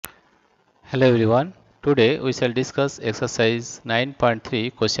Hello everyone. Today we shall discuss exercise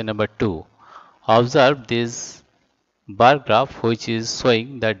 9.3 question number 2. Observe this bar graph which is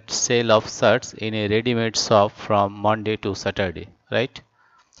showing the sale of shirts in a ready-made shop from Monday to Saturday, right?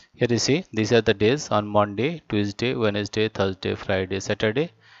 Here you see these are the days on Monday, Tuesday, Wednesday, Thursday, Friday,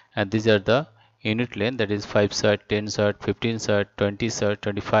 Saturday, and these are the unit length, that is 5 shirt, 10 shirt, 15 shirt, 20 shirt,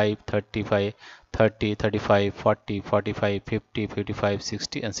 25, 35, 30, 35, 40, 45, 50, 55,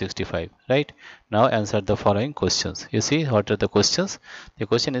 60 and 65, right? Now answer the following questions. You see what are the questions? The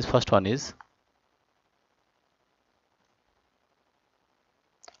question is, first one is,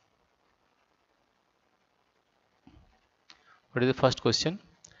 what is the first question?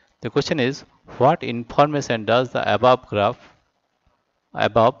 The question is, what information does the above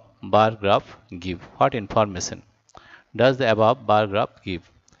bar graph give? What information does the above bar graph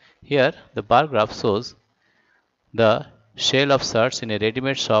give? Here the bar graph shows the sale of shirts in a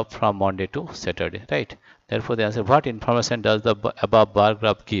ready-made shop from Monday to Saturday, right? Therefore the answer, what information does the above bar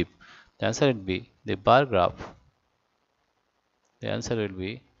graph give? The answer will be the answer will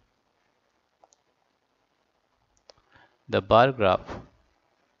be the bar graph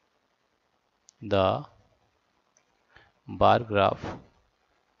the bar graph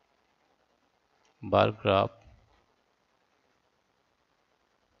bar graph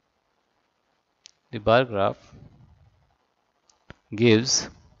the bar graph gives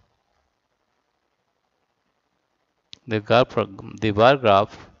the bar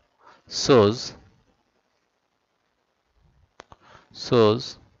graph shows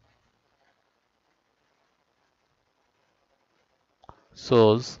shows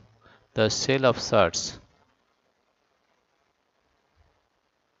shows the sale of shirts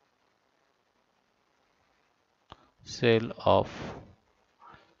sale of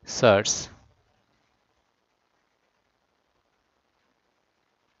shirts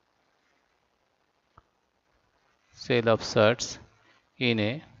sale of shirts in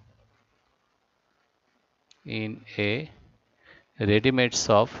a in a ready-made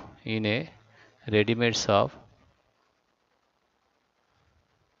shop in a ready-made shop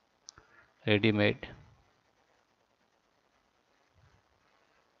ready-made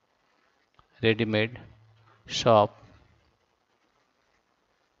ready-made shop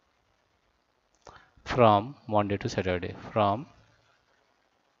from Monday to Saturday from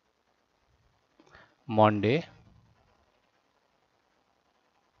Monday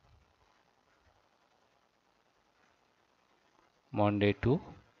Monday to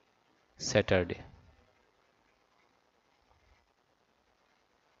Saturday,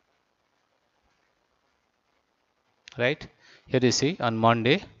 right? Here you see on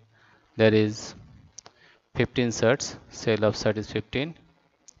Monday there is 15 shirts, sale of shirt is 15.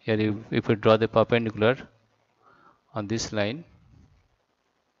 Here if we draw the perpendicular on this line,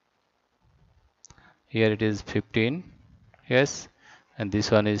 here it is 15, yes, and this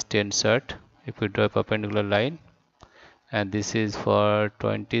one is 10 shirt. If we draw a perpendicular line, and this is for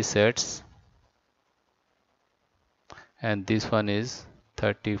 20 sets, and this one is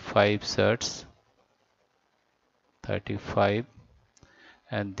 35 shirts, 35,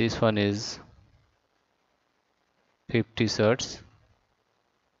 and this one is 50 shirts,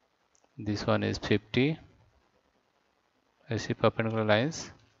 this one is 50. I see perpendicular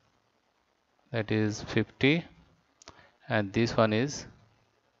lines, that is 50, and this one is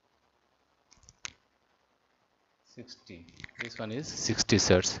 60. This one is 60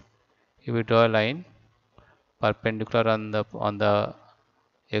 shirts. If we draw a line perpendicular on the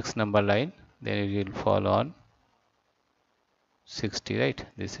x number line, then it will fall on 60, right?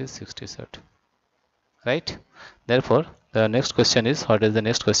 This is 60 shirt, right? Therefore the next question is, what is the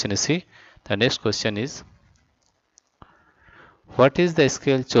next question? You see the next question is, what is the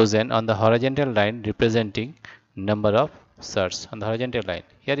scale chosen on the horizontal line representing number of shirts on the horizontal line?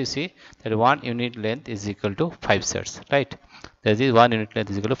 Here you see that 1 unit length is equal to 5 shirts, right? That is 1 unit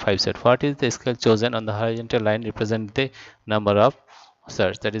length is equal to 5 shirts. What is the scale chosen on the horizontal line represent the number of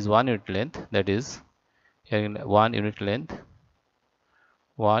shirts? That is 1 unit length, that is here 1 unit length,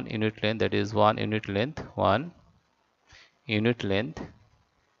 1 unit length, that is 1 unit length, 1 unit length,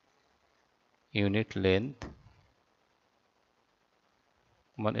 unit length,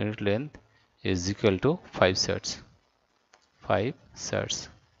 1 unit length is equal to 5 shirts, 5 shirts.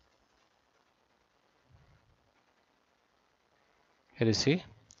 Here you see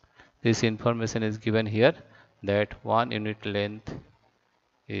this information is given here, that 1 unit length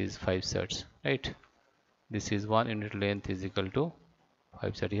is 5 shirts, right? This is 1 unit length is equal to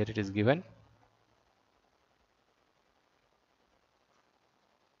 5 shirts. Here it is given.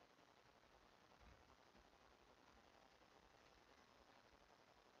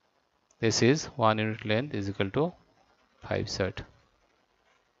 This is 1 unit length is equal to 5 cert.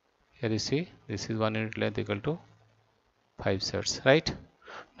 Here you see this is 1 unit length equal to 5 certs, right?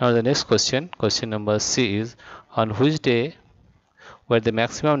 Now the next question number C is, on which day were the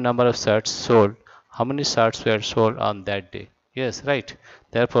maximum number of shirts sold? How many shirts were sold on that day? Yes, right.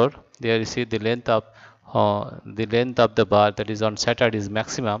 Therefore, there you see the length of the bar, that is on Saturday, is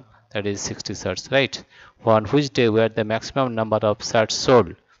maximum, that is 60 shirts, right? On which day were the maximum number of shirts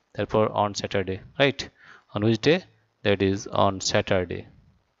sold? Therefore, on Saturday, right? On which day? That is on Saturday.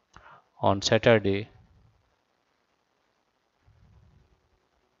 On Saturday.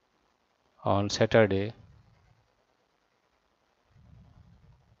 On Saturday.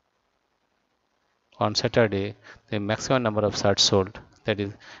 On Saturday, the maximum number of shirts sold. That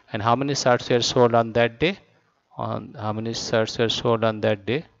is, and how many shirts were sold on that day? On how many shirts were sold on that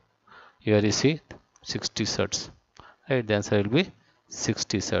day? Here you see 60 shirts. Right, the answer will be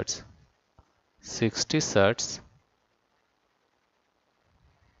 60 shirts. 60 shirts.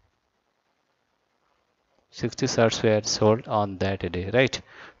 60 shirts were sold on that day. Right.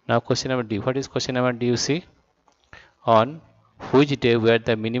 Now question number D. What is question number D? You see, on which day were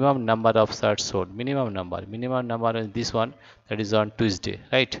the minimum number of shirts sold? Minimum number is this one, that is on Tuesday,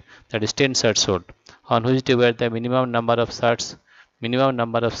 right? That is 10 shirts sold. On which day were the minimum number of shirts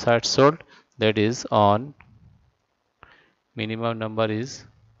sold? That is on, minimum number is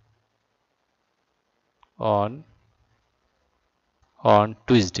on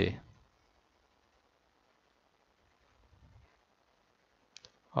Tuesday.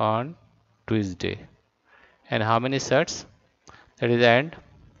 On Tuesday. And how many shirts? That is, and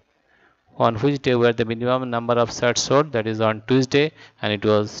on which day were the minimum number of shirts sold? That is on Tuesday, and it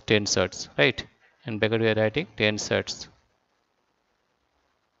was 10 shirts, right? And bracket we are writing 10 shirts.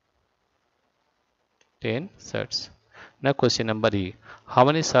 10 shirts. Now question number E. How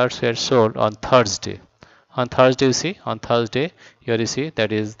many shirts were sold on Thursday? On Thursday, you see, on Thursday, here you see,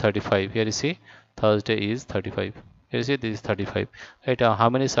 that is 35. Here you see, Thursday is 35. Here you see, this is 35. Right, how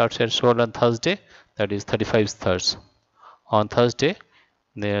many shirts were sold on Thursday? That is 35 shirts. On Thursday,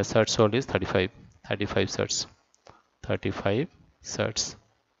 the shirt sold is 35. 35 shirts. 35 shirts.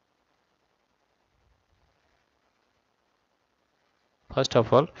 First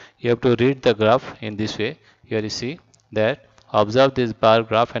of all, you have to read the graph in this way. Here you see that observe this bar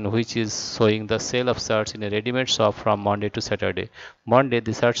graph, and which is showing the sale of shirts in a ready-made shop from Monday to Saturday. Monday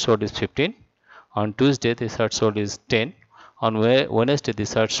the shirt sold is 15. On Tuesday the shirt sold is 10. On Wednesday the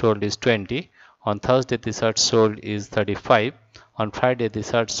shirt sold is 20. On Thursday the shirt sold is 35. On Friday the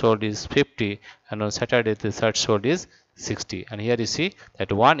shirt sold is 50. And on Saturday the shirt sold is 60. And here you see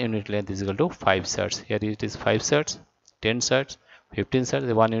that 1 unit length is equal to 5 shirts. Here it is 5 shirts, 10 shirts, 15 shirts.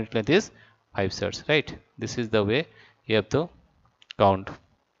 The 1 unit length is 5 shirts, right? This is the way you have to count,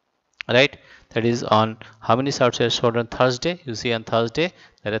 right? That is, on how many shirts were sold on Thursday? You see, on Thursday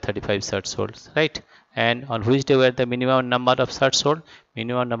there are 35 shirts sold, right? And on which day were the minimum number of shirts sold?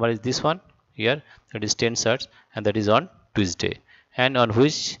 Minimum number is this one here, that is 10 shirts, and that is on Tuesday. And on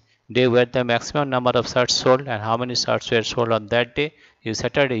which day were the maximum number of shirts sold, and how many shirts were sold on that day? You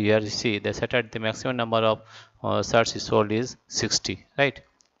Saturday, here you see the Saturday, the maximum number of shirts is sold is 60, right?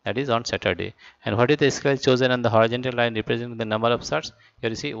 That is on Saturday. And what is the scale chosen on the horizontal line representing the number of shirts?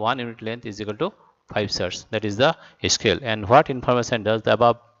 Here you see 1 unit length is equal to 5 shirts. That is the scale. And what information does the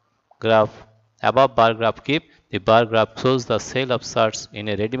above bar graph give? The bar graph shows the sale of shirts in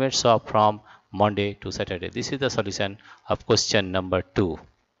a ready-made shop from Monday to Saturday. This is the solution of question number 2.